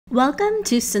Welcome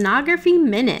to Sonography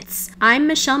Minutes. I'm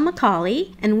Michelle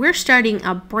Macauley, and we're starting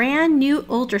a brand new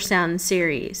ultrasound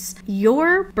series.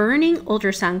 Your burning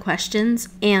ultrasound questions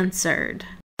answered.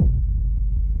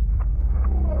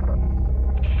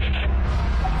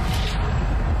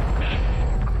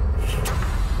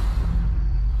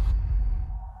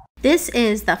 This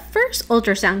is the first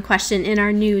ultrasound question in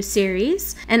our new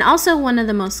series, and also one of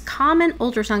the most common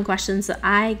ultrasound questions that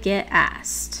I get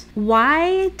asked.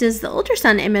 Why does the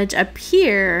ultrasound image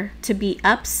appear to be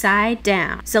upside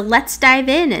down? So let's dive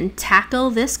in and tackle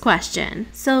this question.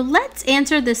 So let's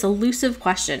answer this elusive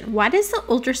question. Why does the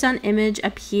ultrasound image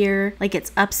appear like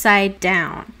it's upside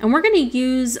down? And we're going to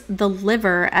use the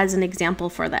liver as an example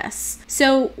for this.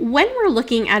 So when we're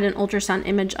looking at an ultrasound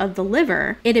image of the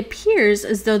liver, it appears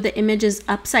as though the image is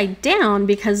upside down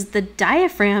because the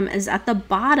diaphragm is at the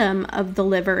bottom of the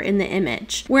liver in the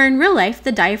image, where in real life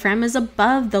the diaphragm is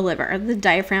above the liver. The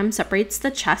diaphragm separates the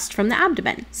chest from the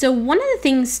abdomen. So one of the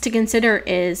things to consider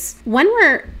is when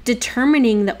we're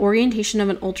determining the orientation of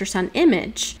an ultrasound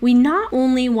image, we not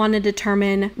only want to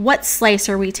determine what slice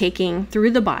are we taking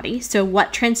through the body, so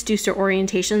what transducer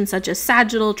orientation such as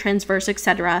sagittal, transverse,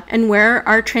 etc., and where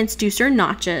are transducer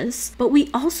notches, but we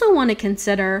also want to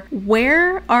consider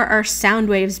where are our sound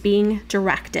waves being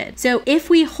directed. So if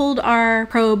we hold our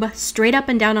probe straight up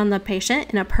and down on the patient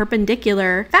in a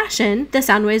perpendicular fashion, the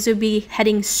sound waves would be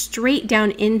heading straight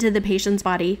down into the patient's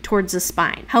body towards the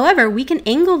spine. However, we can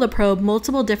angle the probe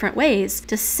multiple different ways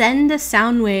to send the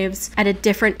sound waves at a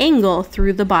different angle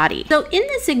through the body. So in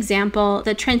this example,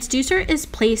 the transducer is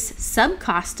placed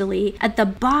subcostally at the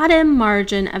bottom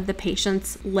margin of the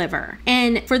patient's liver.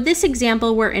 And for this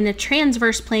example, we're in a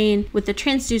transverse plane with the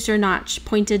transducer notch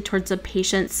pointed towards the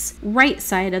patient's right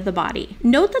side of the body.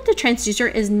 Note that the transducer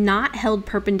is not held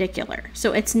perpendicular,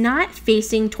 so it's not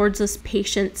facing towards this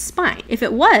patient's spine. If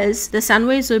it was, the sound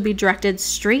waves would be directed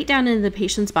straight down into the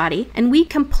patient's body, and we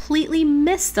completely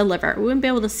miss the liver. We wouldn't be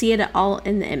able to see it at all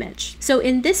in the image. So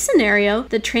in this scenario,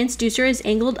 the transducer is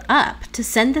angled up to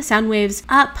send the sound waves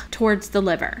up towards the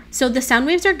liver. So the sound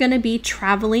waves are going to be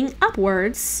traveling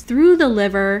upwards through the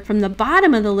liver from the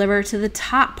bottom of the liver to the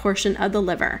top portion of the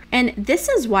liver. And this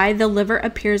is why the liver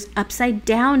appears upside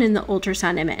down in the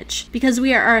ultrasound image, because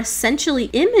we are essentially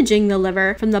imaging the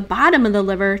liver from the bottom of the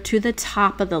liver to the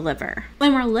top of the liver.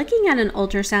 When we're looking at an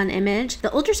ultrasound image, the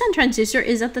ultrasound transducer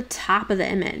is at the top of the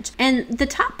image, and the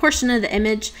top portion of the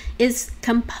image is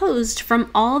composed from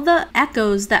all the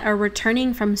echoes that are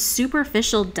returning from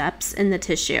superficial depths in the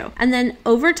tissue. And then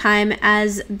over time,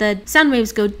 as the sound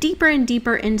waves go deeper and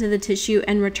deeper into the tissue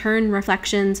and return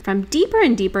reflections from deeper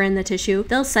and deeper in the tissue,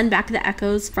 they'll send back the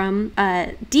echoes from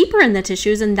deeper in the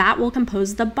tissues, and that will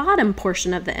compose the bottom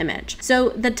portion of the image. So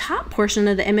the top portion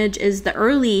of the image is the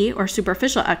early or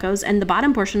superficial echoes, and the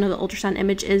bottom portion of the ultrasound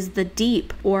image is the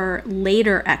deep or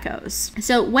later echoes.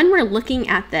 So when we're looking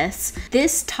at this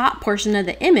top portion of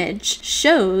the image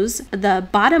shows the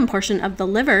bottom portion of the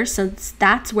liver, since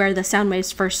that's where the sound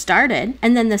waves first started,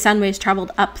 and then the sound waves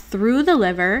traveled up through the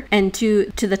liver and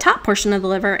to the top portion of the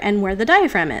liver and where the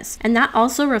diaphragm is. And that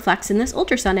also reflects in this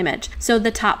ultrasound image. So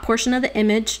the top portion of the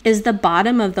image is the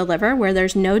bottom of the liver where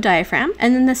there's no diaphragm,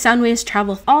 and then the sound waves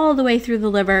travel all the way through the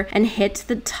liver and hit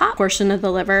the top portion of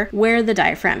the liver where the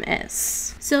diaphragm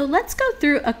is. So let's go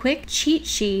through a quick cheat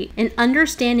sheet in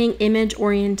understanding image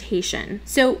orientation.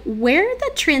 So where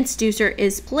the transducer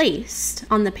is placed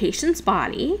on the patient's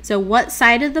body, so what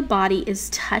side of the body is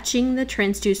touching the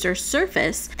transducer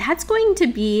surface, that's going to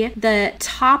be the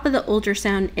top of the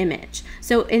ultrasound image.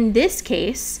 So in this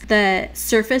case, the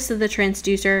surface of the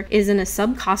transducer is in a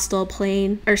subcostal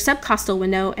plane or subcostal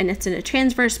window, and it's in a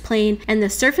transverse plane, and the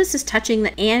surface is touching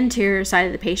the anterior side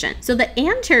of the patient. So the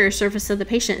anterior surface of the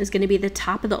patient is going to be the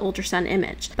top of the ultrasound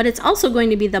image, but it's also going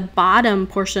to be the bottom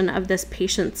portion of this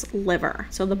patient's liver,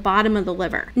 so the bottom of the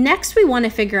liver. Next, we want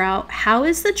to figure out how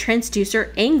is the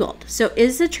transducer angled. So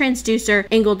is the transducer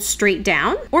angled straight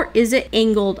down, or is it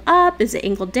angled up? Is it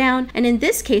angled down? And in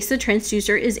this case, the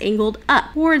transducer is angled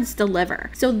up towards the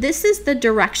liver. So this is the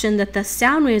direction that the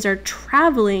sound waves are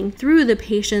traveling through the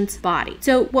patient's body.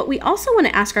 So what we also want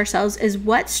to ask ourselves is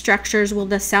what structures will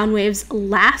the sound waves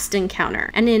last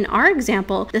encounter? And in our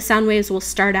example, the sound waves will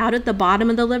start out at the bottom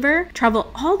of the liver,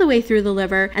 travel all the way through the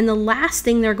liver, and the last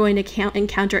thing they're going to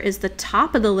encounter is the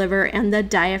top of the liver and the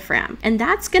diaphragm. And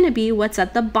that's going to be what's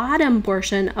at the bottom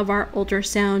portion of our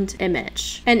ultrasound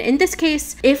image. And in this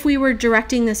case, if we were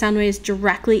directing the sound waves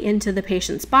directly into the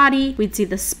patient's body, we'd see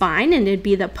the spine, and it'd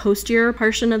be the posterior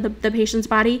portion of the patient's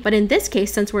body. But in this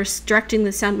case, since we're directing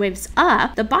the sound waves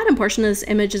up, the bottom portion of this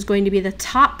image is going to be the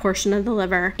top portion of the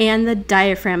liver and the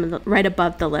diaphragm of right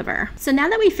above the liver. So now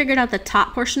that we figured out the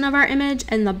top portion of our image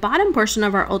and the bottom portion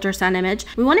of our ultrasound image,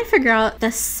 we want to figure out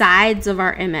the sides of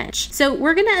our image. So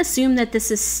we're going to assume that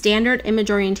this is standard image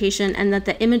orientation and that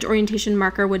the image orientation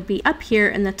marker would be up here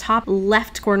in the top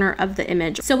left corner of the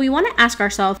image. So we want to ask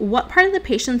ourselves, what part of the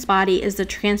patient's body is the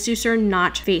transducer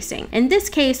notch facing? In this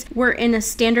case, we're in a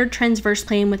standard transverse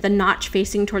plane with the notch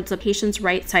facing towards the patient's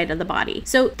right side of the body.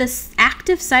 So the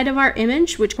active side of our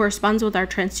image, which corresponds with our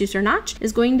transducer notch,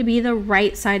 is going to be the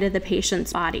right side of the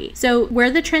patient's body. So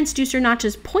where the transducer notch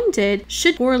is pointed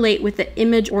should correlate with the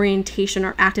image orientation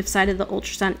or active side of the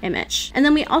ultrasound image. And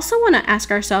then we also want to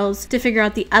ask ourselves to figure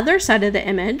out the other side of the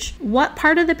image, what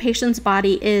part of the patient's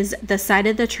body is the side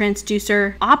of the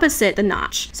transducer opposite the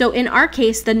notch. So in our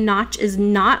case, the notch is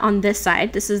not on this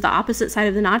side. This is the opposite side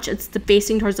of the notch. It's the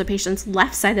facing towards the patient's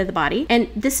left side of the body. And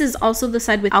this is also the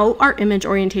side without our image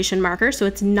orientation marker. So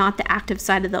it's not the active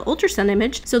side of the ultrasound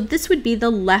image. So this would be the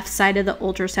left side of the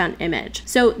ultrasound image.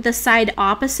 So the side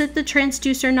opposite the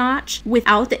transducer notch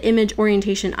without the image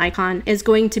orientation icon is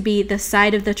going to be the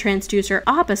side of the transducer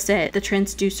opposite the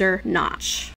transducer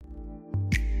notch.